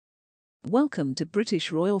Welcome to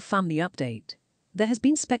British Royal Family Update. There has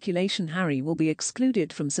been speculation Harry will be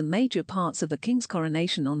excluded from some major parts of the King's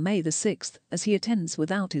coronation on May the 6th as he attends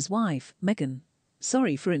without his wife, Meghan.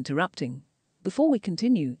 Sorry for interrupting. Before we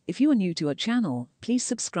continue, if you are new to our channel, please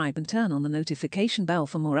subscribe and turn on the notification bell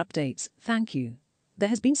for more updates, thank you. There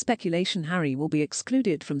has been speculation Harry will be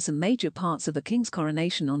excluded from some major parts of the King's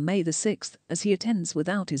coronation on May the 6th as he attends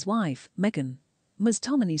without his wife, Meghan. Ms.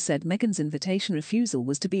 Tominey said Meghan's invitation refusal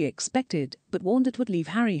was to be expected, but warned it would leave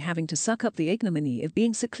Harry having to suck up the ignominy of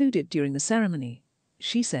being secluded during the ceremony.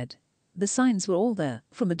 She said, "The signs were all there,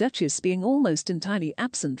 from the Duchess being almost entirely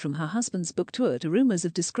absent from her husband's book tour to rumours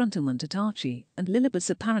of disgruntlement at Archie and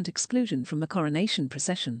Lilibet's apparent exclusion from the coronation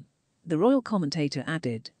procession." The royal commentator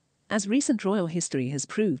added, "As recent royal history has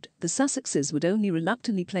proved, the Sussexes would only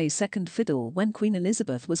reluctantly play second fiddle when Queen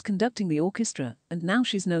Elizabeth was conducting the orchestra, and now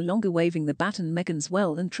she's no longer waving the baton. Meghan's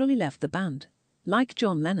well and truly left the band. Like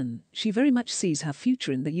John Lennon, she very much sees her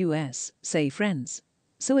future in the US, say friends.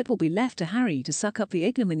 So it will be left to Harry to suck up the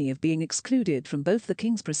ignominy of being excluded from both the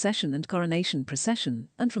King's procession and coronation procession,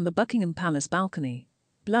 and from the Buckingham Palace balcony.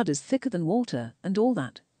 Blood is thicker than water, and all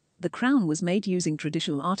that. The crown was made using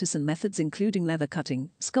traditional artisan methods including leather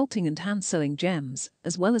cutting, sculpting and hand-sewing gems,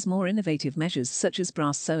 as well as more innovative measures such as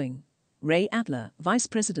brass sewing." Ray Adler, Vice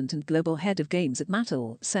President and Global Head of Games at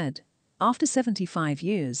Markle, said, "After 75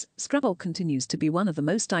 years, Scrabble continues to be one of the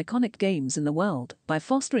most iconic games in the world by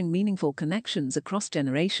fostering meaningful connections across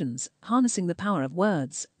generations, harnessing the power of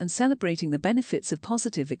words, and celebrating the benefits of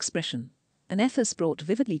positive expression. An ethos brought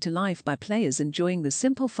vividly to life by players enjoying the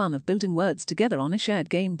simple fun of building words together on a shared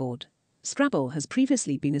game board." Scrabble has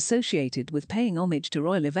previously been associated with paying homage to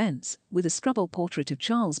royal events, with a Scrabble portrait of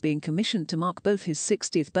Charles being commissioned to mark both his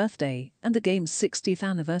 60th birthday and the game's 60th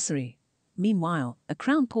anniversary. Meanwhile, a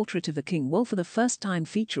crown portrait of the king will for the first time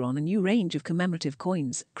feature on a new range of commemorative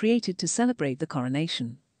coins created to celebrate the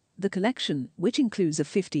coronation. The collection, which includes a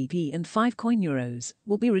 50p and 5 coin euros,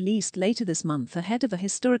 will be released later this month ahead of a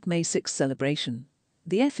historic May 6 celebration.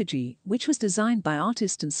 The effigy, which was designed by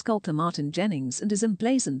artist and sculptor Martin Jennings and is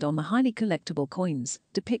emblazoned on the highly collectible coins,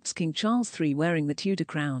 depicts King Charles III wearing the Tudor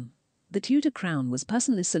crown. The Tudor crown was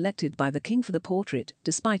personally selected by the king for the portrait,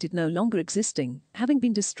 despite it no longer existing, having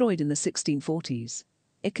been destroyed in the 1640s.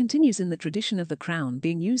 It continues in the tradition of the crown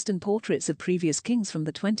being used in portraits of previous kings from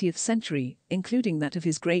the 20th century, including that of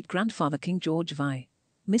his great-grandfather King George V.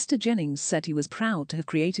 Mr. Jennings said he was proud to have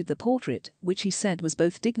created the portrait, which he said was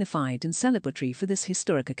both dignified and celebratory for this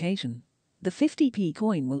historic occasion. The 50p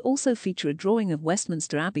coin will also feature a drawing of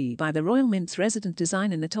Westminster Abbey by the Royal Mint's resident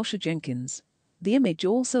designer Natasha Jenkins. The image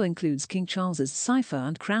also includes King Charles's cipher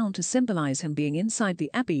and crown to symbolize him being inside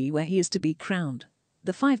the abbey where he is to be crowned.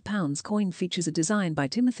 The £5 coin features a design by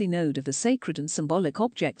Timothy Node of the sacred and symbolic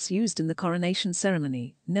objects used in the coronation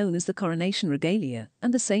ceremony, known as the coronation regalia,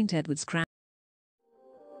 and the St. Edward's crown.